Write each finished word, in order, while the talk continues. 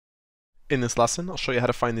In this lesson, I'll show you how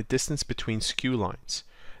to find the distance between skew lines.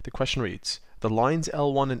 The question reads, the lines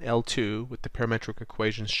L1 and L2 with the parametric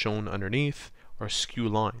equations shown underneath are skew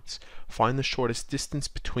lines. Find the shortest distance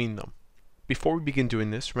between them. Before we begin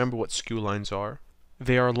doing this, remember what skew lines are.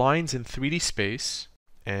 They are lines in 3D space,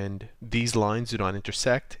 and these lines do not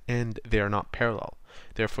intersect, and they are not parallel.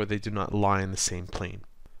 Therefore, they do not lie in the same plane.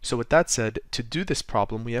 So with that said, to do this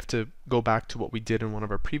problem, we have to go back to what we did in one of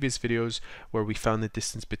our previous videos where we found the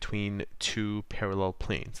distance between two parallel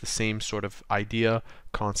planes. The same sort of idea,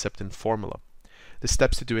 concept, and formula. The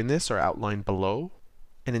steps to doing this are outlined below.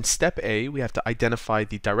 And in step A, we have to identify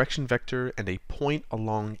the direction vector and a point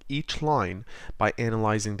along each line by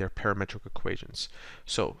analyzing their parametric equations.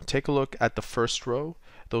 So take a look at the first row.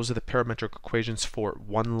 Those are the parametric equations for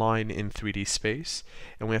one line in 3D space.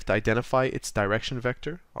 And we have to identify its direction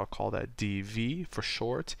vector. I'll call that dv for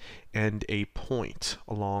short, and a point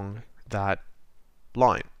along that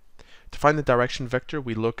line. To find the direction vector,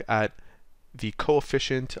 we look at the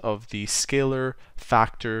coefficient of the scalar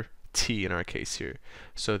factor t in our case here.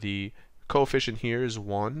 So the coefficient here is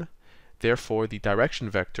 1. Therefore, the direction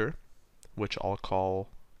vector, which I'll call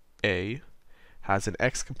A, has an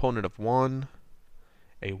x component of 1,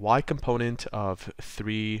 a y component of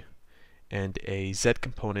 3, and a z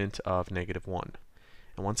component of -1.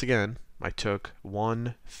 And once again, I took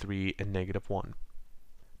 1, 3, and -1.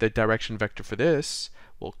 The direction vector for this,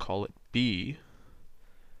 we'll call it B,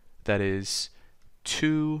 that is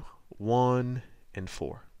 2, 1, and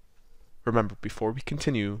 4. Remember, before we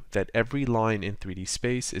continue, that every line in 3D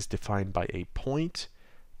space is defined by a point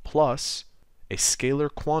plus a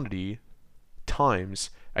scalar quantity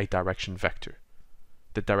times a direction vector.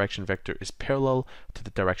 The direction vector is parallel to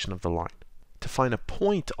the direction of the line. To find a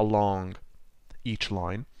point along each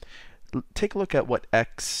line, take a look at what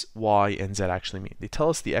x, y, and z actually mean. They tell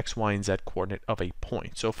us the x, y, and z coordinate of a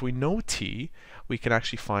point. So if we know t, we can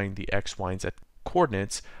actually find the x, y, and z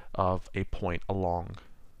coordinates of a point along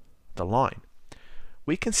the line.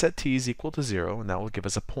 We can set t is equal to 0, and that will give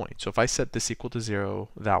us a point. So if I set this equal to 0,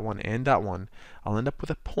 that one, and that one, I'll end up with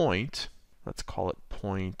a point. Let's call it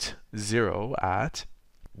point 0 at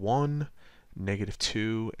 1,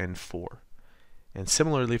 -2, and 4. And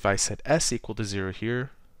similarly, if I set s equal to 0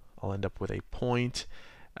 here, I'll end up with a point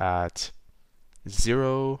at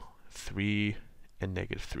 0, 3, and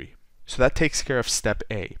 -3. So that takes care of step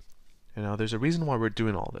A. And now there's a reason why we're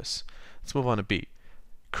doing all this. Let's move on to B.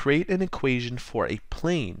 Create an equation for a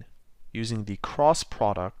plane using the cross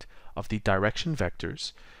product of the direction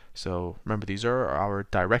vectors. So remember, these are our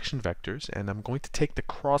direction vectors, and I'm going to take the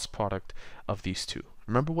cross product of these two.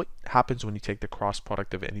 Remember what happens when you take the cross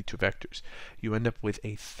product of any two vectors. You end up with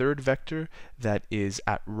a third vector that is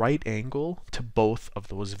at right angle to both of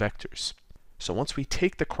those vectors. So once we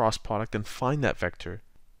take the cross product and find that vector,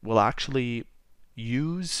 we'll actually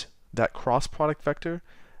use that cross product vector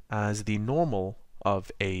as the normal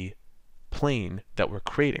of a plane that we're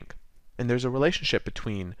creating. And there's a relationship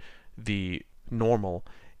between the normal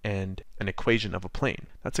and an equation of a plane.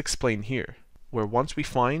 That's explained here, where once we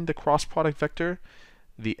find the cross product vector,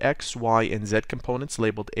 the x, y, and z components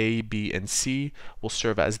labeled a, b, and c will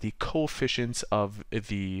serve as the coefficients of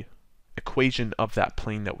the equation of that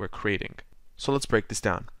plane that we're creating. So let's break this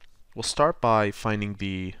down. We'll start by finding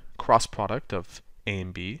the cross product of a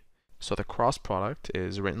and b. So the cross product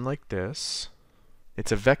is written like this.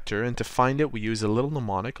 It's a vector, and to find it, we use a little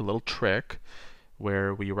mnemonic, a little trick,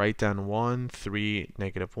 where we write down 1, 3,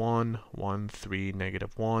 -1, 1, 3,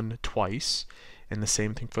 -1 twice, and the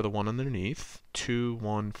same thing for the one underneath. 2,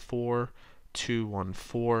 1, 4, 2, 1,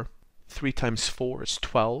 4. 3 times 4 is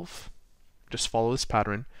 12. Just follow this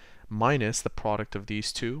pattern, minus the product of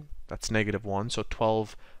these two. That's -1, so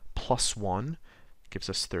 12 plus 1 gives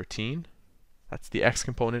us 13. That's the x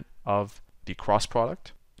component of the cross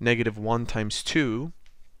product. -1 times 2,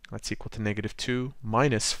 that's equal to -2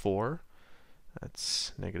 minus 4,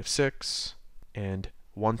 that's -6, and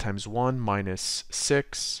 1 times 1 minus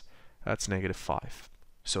 6, that's -5.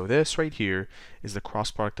 So this right here is the cross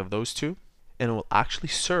product of those two, and it will actually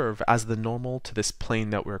serve as the normal to this plane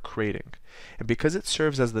that we're creating. And because it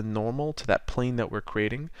serves as the normal to that plane that we're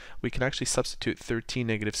creating, we can actually substitute 13,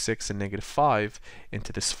 -6, and -5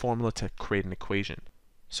 into this formula to create an equation.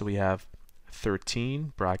 So we have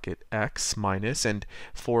 13 bracket x minus, and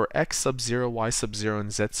for x sub 0, y sub 0,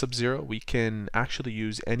 and z sub 0, we can actually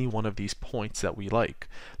use any one of these points that we like.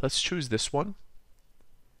 Let's choose this one.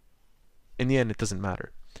 In the end, it doesn't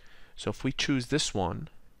matter. So if we choose this one,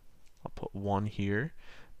 I'll put 1 here,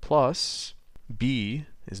 plus b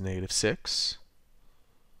is -6,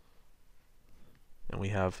 and we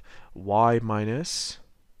have y minus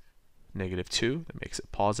 -2, that makes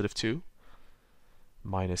it +2,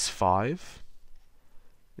 minus 5,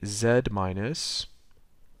 z minus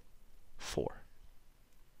 4.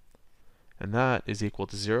 And that is equal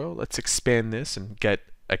to 0. Let's expand this and get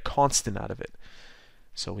a constant out of it.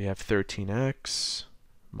 So we have 13x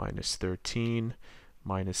minus 13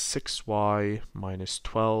 minus 6y minus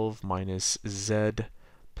 12 minus z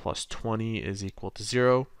plus 20 is equal to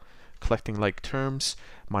 0. Collecting like terms,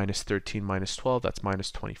 minus 13 minus 12, that's minus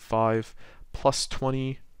 25, plus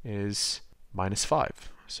 20 is minus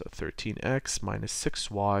 5. So 13x minus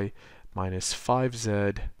 6y minus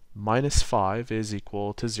 5z minus 5 is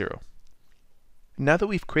equal to 0. Now that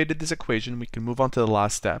we've created this equation, we can move on to the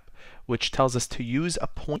last step, which tells us to use a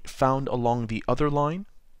point found along the other line.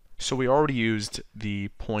 So we already used the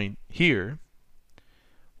point here.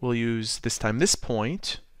 We'll use this time this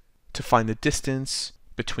point to find the distance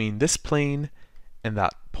between this plane and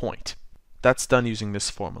that point. That's done using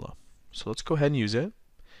this formula. So let's go ahead and use it.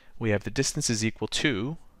 We have the distance is equal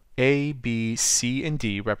to A, B, C, and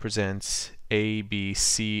D represents A, B,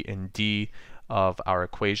 C, and D of our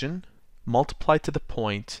equation, multiplied to the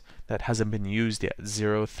point that hasn't been used yet,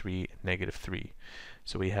 0, 3, and negative 3.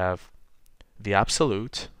 So we have the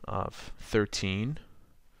absolute of 13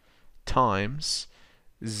 times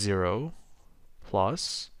 0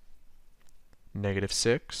 plus negative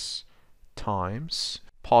 6 times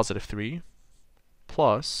positive 3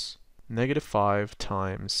 plus negative 5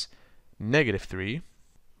 times negative 3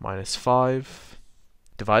 minus 5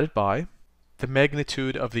 divided by the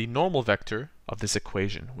magnitude of the normal vector of this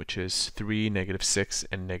equation, which is 3, negative 6,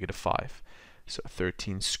 and negative 5. So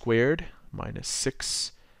 13 squared minus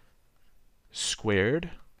 6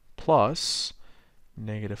 squared plus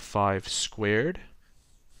negative 5 squared.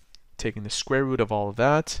 Taking the square root of all of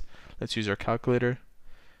that, let's use our calculator.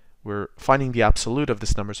 We're finding the absolute of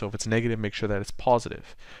this number, so if it's negative, make sure that it's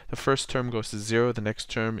positive. The first term goes to 0, the next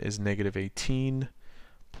term is negative 18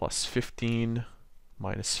 plus 15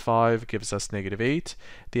 minus 5 gives us negative 8.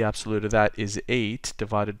 The absolute of that is 8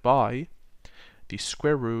 divided by the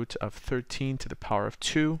square root of 13 to the power of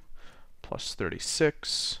 2 plus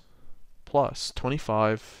 36 plus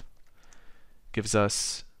 25 gives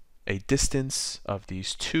us a distance of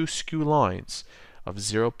these two skew lines of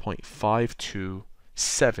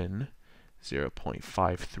 0.527,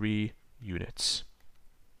 0.53 units.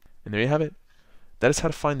 And there you have it. That is how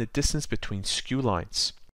to find the distance between skew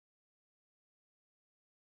lines.